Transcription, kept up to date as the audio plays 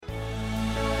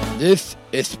This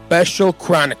is Special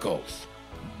Chronicles,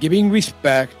 giving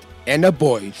respect and a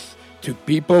voice to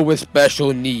people with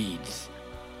special needs.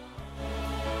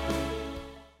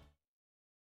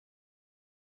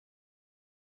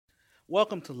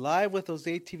 Welcome to Live with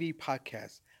LJTV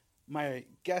podcast. My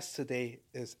guest today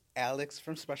is Alex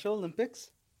from Special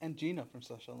Olympics and Gina from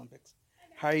Special Olympics.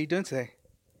 How are you doing today?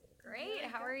 Great.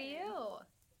 How are you?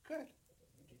 Good.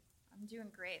 I'm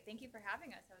doing great. Thank you for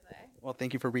having us, Jose. Well,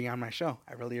 thank you for being on my show.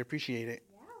 I really appreciate it.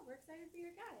 Yeah, we're excited for your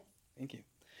guys. Thank you.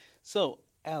 So,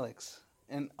 Alex,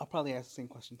 and I'll probably ask the same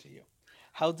question to you.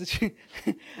 How did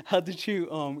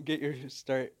you get your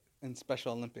start in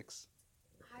Special Olympics?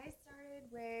 I started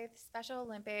with Special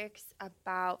Olympics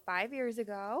about 5 years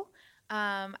ago.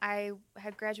 I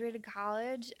had graduated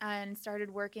college and started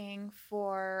working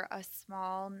for a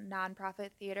small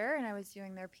nonprofit theater, and I was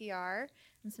doing their PR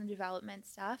and some development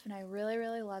stuff, and I really,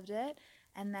 really loved it.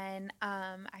 And then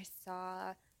I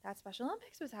saw that Special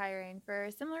Olympics was hiring for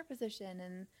a similar position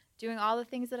and doing all the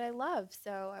things that I love.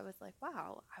 So I was like,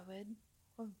 wow, I would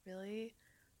really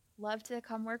love to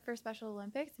come work for Special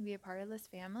Olympics and be a part of this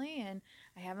family, and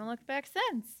I haven't looked back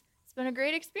since. It's been a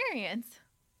great experience.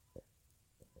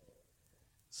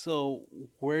 So,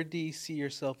 where do you see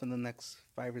yourself in the next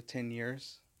 5 or 10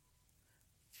 years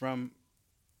from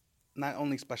not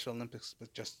only Special Olympics,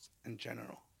 but just in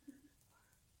general?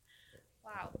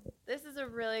 Wow, this is a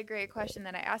really great question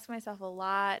that I ask myself a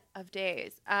lot of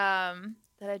days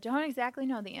that I don't exactly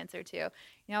know the answer to. You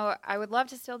know, I would love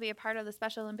to still be a part of the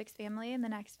Special Olympics family in the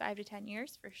next 5 to 10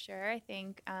 years for sure. I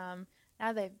think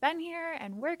now that I've been here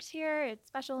and worked here at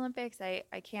Special Olympics, I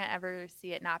can't ever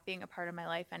see it not being a part of my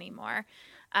life anymore.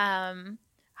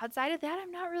 Outside of that,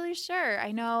 I'm not really sure.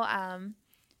 I know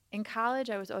in college,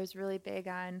 I was always really big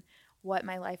on what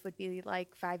my life would be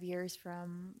like 5 years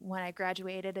from when I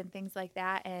graduated and things like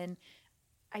that. And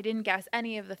I didn't guess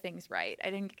any of the things right. I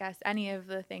didn't guess any of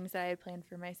the things that I had planned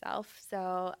for myself.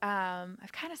 So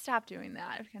I've kind of stopped doing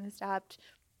that. I've kind of stopped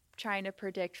trying to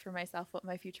predict for myself what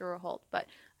my future will hold. But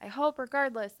I hope,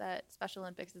 regardless, that Special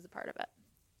Olympics is a part of it.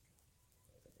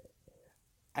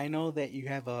 I know that you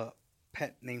have a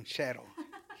pet named Shadow.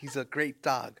 He's a great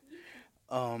dog.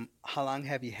 How long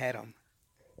have you had him?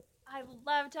 I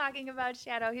love talking about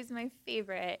Shadow. He's my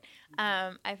favorite.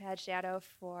 I've had Shadow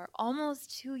for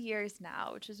almost 2 years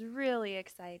now, which is really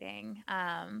exciting.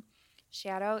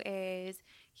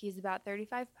 He's about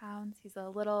 35 pounds. He's a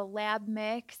little lab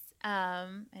mix,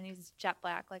 and he's jet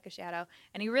black like a shadow.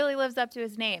 And he really lives up to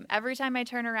his name. Every time I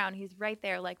turn around, he's right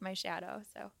there like my shadow.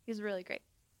 So he's really great.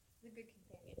 He's a good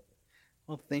companion.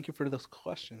 Well, thank you for those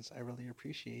questions. I really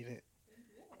appreciate it.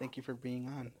 Thank you for being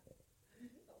on.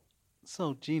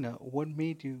 So, Gina, what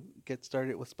made you get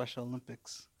started with Special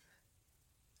Olympics?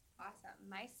 Awesome.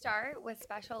 My start with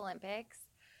Special Olympics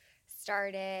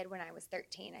started when I was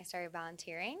 13. I started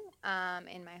volunteering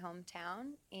in my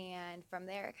hometown, and from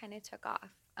there it kind of took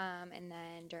off. And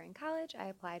then during college, I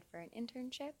applied for an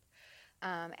internship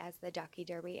as the Ducky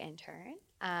Derby intern.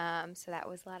 So that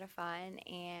was a lot of fun.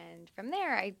 And from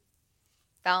there, I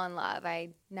fell in love. I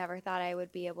never thought I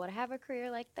would be able to have a career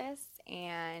like this,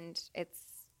 and it's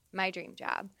my dream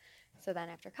job. So then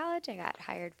after college, I got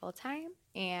hired full time,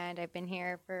 and I've been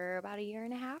here for about a year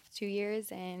and a half, 2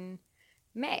 years in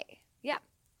May.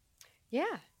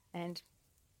 Yeah, and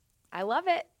I love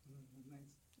it.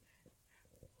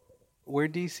 Where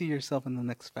do you see yourself in the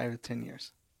next 5 to 10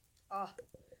 years? Oh,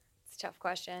 it's a tough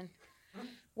question.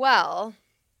 Well,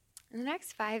 in the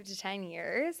next 5 to 10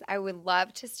 years, I would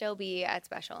love to still be at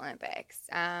Special Olympics.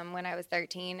 When I was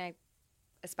 13, I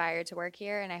aspired to work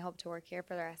here, and I hope to work here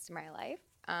for the rest of my life.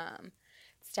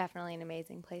 It's definitely an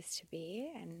amazing place to be.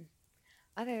 And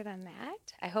other than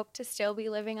that, I hope to still be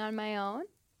living on my own.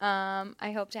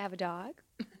 I hope to have a dog.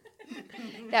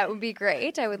 That would be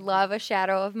great. I would love a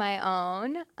shadow of my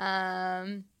own.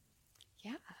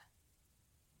 Yeah.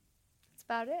 That's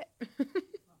about it.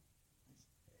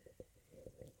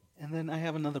 And then I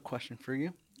have another question for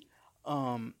you.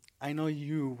 I know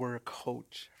you were a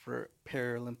coach for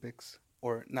Paralympics,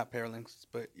 or not Paralympics,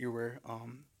 but you were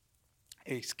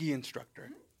a ski instructor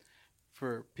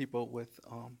for people with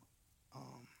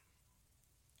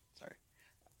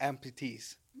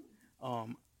amputees.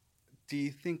 Do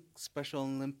you think Special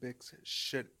Olympics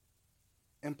should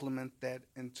implement that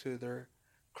into their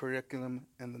curriculum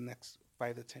in the next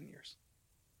 5 to 10 years?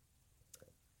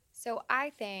 So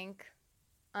I think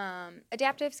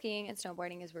adaptive skiing and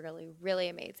snowboarding is really, really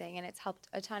amazing, and it's helped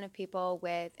a ton of people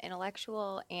with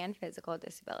intellectual and physical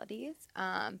disabilities.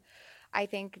 I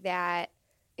think that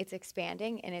it's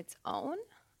expanding in its own.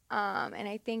 And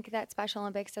I think that Special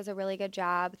Olympics does a really good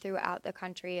job throughout the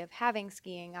country of having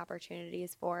skiing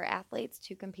opportunities for athletes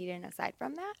to compete in aside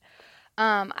from that.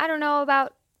 I don't know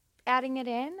about adding it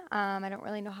in. I don't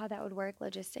really know how that would work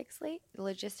logistics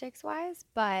wise,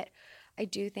 but I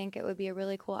do think it would be a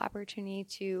really cool opportunity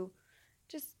to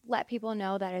just let people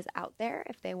know that is out there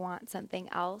if they want something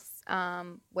else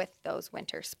with those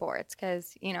winter sports.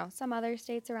 Because, some other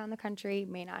states around the country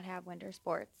may not have winter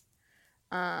sports.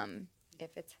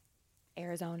 If it's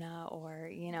Arizona or,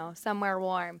 somewhere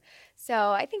warm.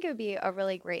 So I think it would be a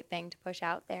really great thing to push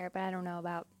out there, but I don't know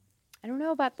about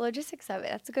the logistics of it.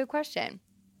 That's a good question.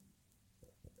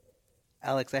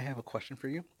 Alex, I have a question for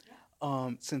you.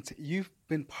 Since you've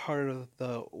been part of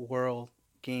the World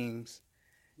Games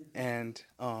and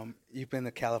you've been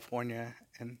to California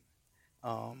and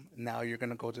now you're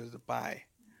going to go to Dubai,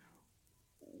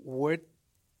 what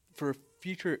for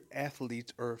future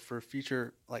athletes or for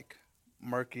future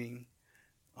marketing,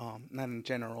 not in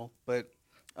general, but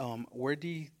where do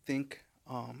you think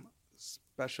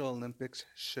Special Olympics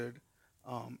should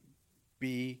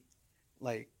be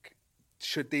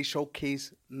should they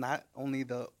showcase not only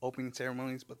the opening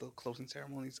ceremonies but the closing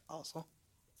ceremonies also?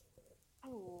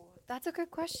 Oh, that's a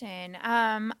good question.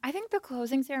 I think the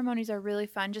closing ceremonies are really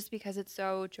fun just because it's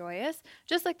so joyous,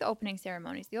 just like the opening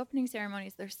ceremonies. The opening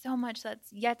ceremonies, there's so much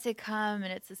that's yet to come,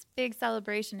 and it's this big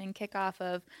celebration and kickoff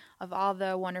of all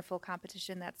the wonderful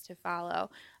competition that's to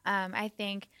follow. I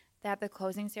think that the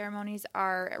closing ceremonies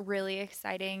are really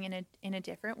exciting in a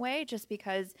different way, just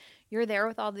because you're there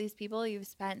with all these people you've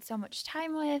spent so much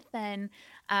time with, and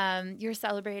you're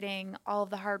celebrating all of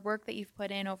the hard work that you've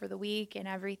put in over the week and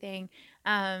everything.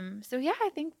 So yeah, I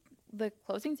think the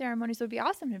closing ceremonies would be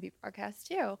awesome to be broadcast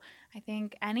too. I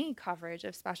think any coverage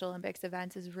of Special Olympics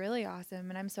events is really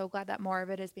awesome, and I'm so glad that more of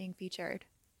it is being featured.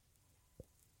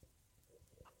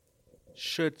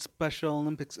 Should Special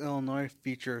Olympics Illinois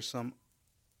feature some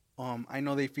I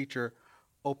know they feature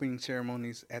opening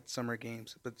ceremonies at summer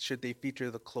games, but should they feature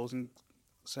the closing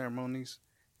ceremonies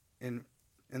in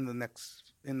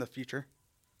the future?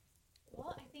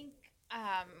 Well, I think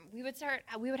we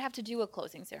would have to do a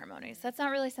closing ceremony. So that's not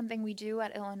really something we do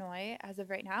at Illinois as of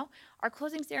right now. Our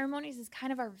closing ceremonies is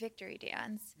kind of our victory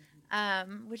dance,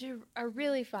 which are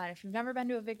really fun. If you've never been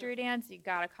to a victory dance, you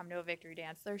got to come to a victory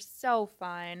dance. They're so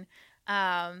fun.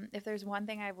 If there's one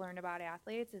thing I've learned about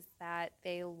athletes is that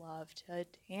they love to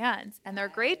dance, and they're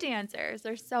great dancers.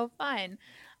 They're so fun.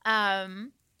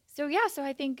 So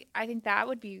I think that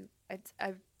would be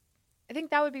I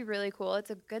think that would be really cool. It's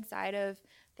a good side of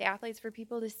the athletes for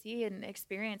people to see and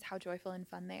experience how joyful and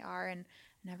fun they are and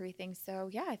everything. So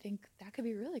yeah, I think that could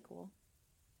be really cool.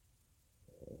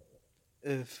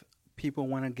 If people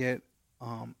want to get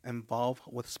involved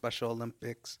with Special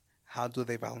Olympics, how do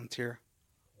they volunteer?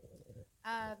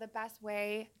 The best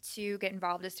way to get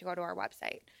involved is to go to our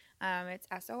website. It's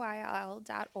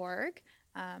soill.org.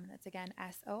 That's again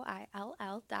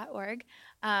soill.org.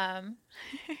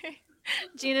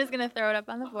 Gina's going to throw it up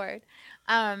on the board.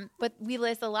 But we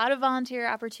list a lot of volunteer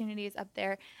opportunities up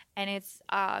there, and it's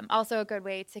also a good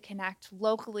way to connect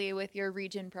locally with your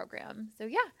region program. So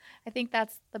yeah, I think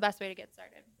that's the best way to get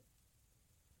started.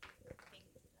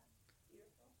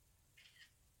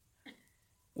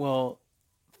 Well,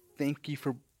 thank you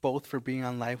for being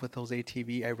on Live with Jose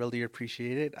TV. I really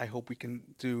appreciate it. I hope we can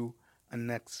do a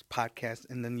next podcast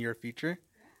in the near future.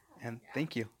 And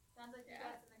thank you. Sounds like you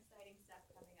got some exciting stuff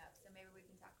coming up, so maybe we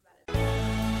can talk about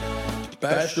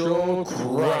it. Special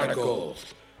Chronicles,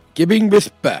 giving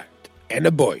respect and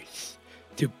a voice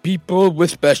to people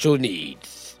with special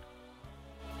needs.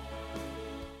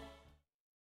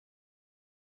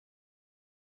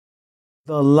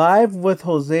 The Live with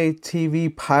Jose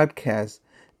TV podcast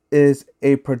is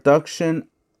a production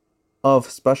of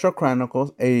Special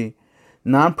Chronicles, a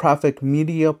nonprofit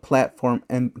media platform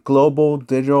and global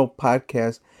digital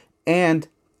podcast and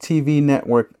TV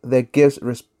network that gives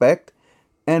respect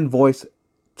and voice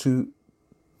to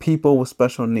people with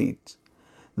special needs.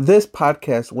 This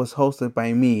podcast was hosted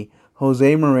by me,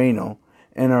 Jose Moreno,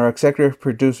 and our executive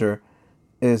producer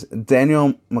is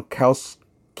Daniel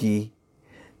Mikowski.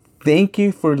 Thank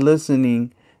you for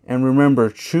listening, and remember,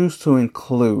 choose to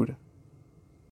include.